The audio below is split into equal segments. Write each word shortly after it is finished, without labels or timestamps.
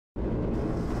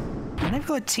and they've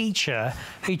got a teacher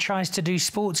who tries to do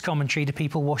sports commentary to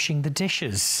people washing the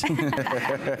dishes.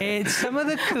 It's some of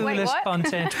the coolest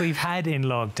content we've had in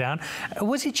lockdown.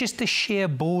 Was it just the sheer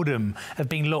boredom of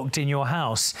being locked in your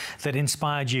house that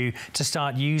inspired you to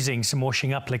start using some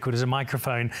washing up liquid as a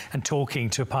microphone and talking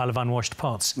to a pile of unwashed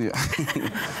pots? Yeah.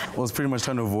 I was pretty much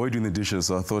trying to avoid doing the dishes,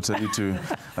 so I thought I need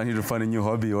to find a new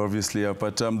hobby, obviously. Yeah.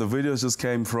 But the videos just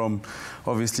came from,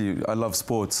 obviously, I love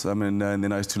sports. I mean, and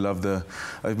then I used to love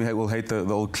I will hate the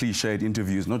old cliched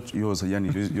interviews. Not yours,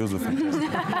 Yanni. Yours were fantastic.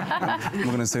 I'm not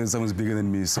going to say someone's bigger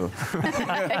than me, so.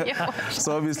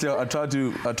 So obviously, I try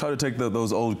to take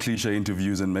those old cliche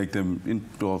interviews and make them,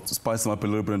 spice them up a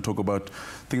little bit and talk about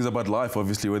things about life,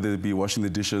 obviously, whether it be washing the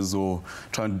dishes or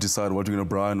trying to decide what we're going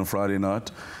to braai on a Friday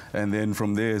night. And then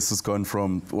from there, it's just gone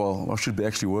from, well, I should be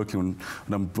actually working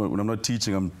when I'm not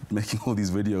teaching, I'm making all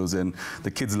these videos, and the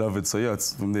kids love it. So yeah,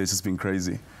 from there, it's just been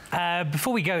crazy.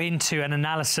 Before we go into an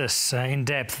analysis in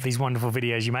depth of these wonderful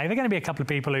videos you made, there are going to be a couple of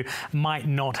people who might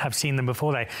not have seen them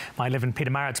before. They might live in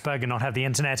Pietermaritzburg and not have the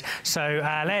internet. So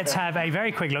let's have a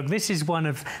very quick look. This is one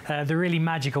of the really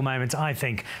magical moments, I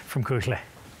think, from Kuhle.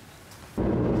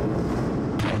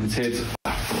 On its head.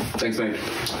 Thanks, mate.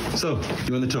 So,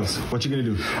 you won the toss. What you gonna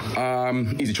do?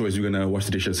 Easy choice. You're gonna wash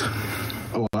the dishes.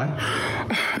 Oh, why?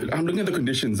 I'm looking at the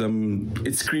conditions.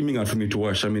 It's screaming out for me to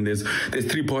wash. I mean, there's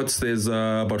 3 pots, there's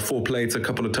about 4 plates, a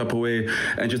couple of Tupperware,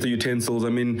 and just the utensils. I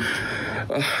mean,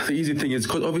 the easy thing is,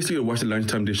 because obviously we washed the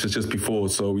lunchtime dishes just before,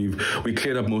 so we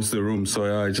cleared up most of the room.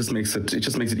 So it just makes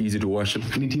it easy to wash.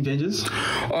 Any team changes?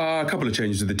 A couple of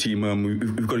changes to the team.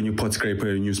 We've got a new pot scraper,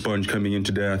 a new sponge coming in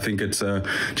today. I think it's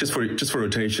just for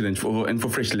rotation and for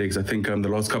fresh legs. I think the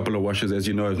last couple of washes, as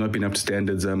you know, have not been up to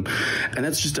standards, and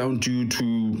that's just down due to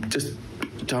just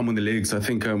time on the legs. I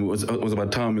think it was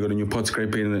about time we got a new pot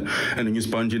scraper and a new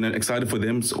sponge in, and excited for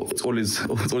them. So it's always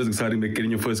exciting getting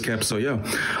your first cap. So yeah,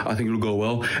 I think it'll go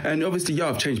well. And obviously, yeah,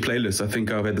 I've changed playlists. I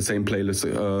think I've had the same playlist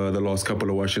the last couple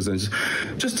of washes, and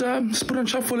just put on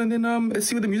shuffle and then let's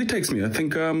see where the music takes me. I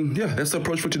think yeah, that's the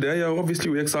approach for today. Obviously,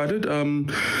 we're excited.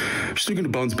 Just looking to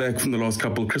bounce back from the last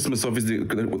couple. Christmas, obviously,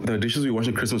 the dishes we washed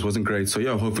at Christmas wasn't great. So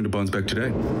yeah, hoping to bounce back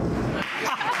today.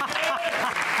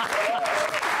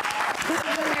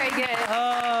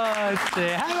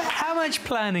 How much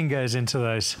planning goes into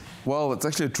those? Well, it's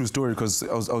actually a true story because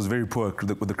I was very poor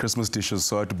with the Christmas dishes,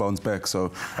 so I had to bounce back.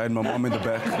 So I had my mom in the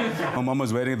back. My mom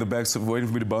was waiting at the back, so waiting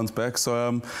for me to bounce back.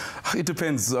 So it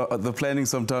depends. The planning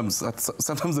sometimes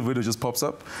the video just pops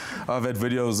up. I've had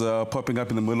videos popping up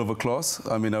in the middle of a class.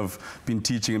 I mean, I've been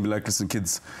teaching and been like, listen,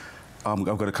 kids, I've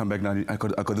got to come back now. I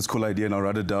got this cool idea and I'll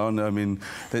write it down. I mean,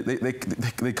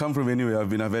 they come from anywhere.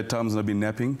 I've had times when I've been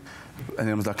napping, and then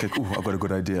I was like, okay, ooh, I've got a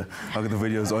good idea. I've got the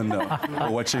videos on now,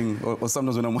 or watching, or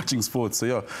sometimes when I'm watching sports. So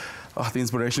yeah, the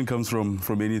inspiration comes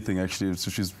from anything actually,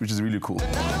 which is really cool.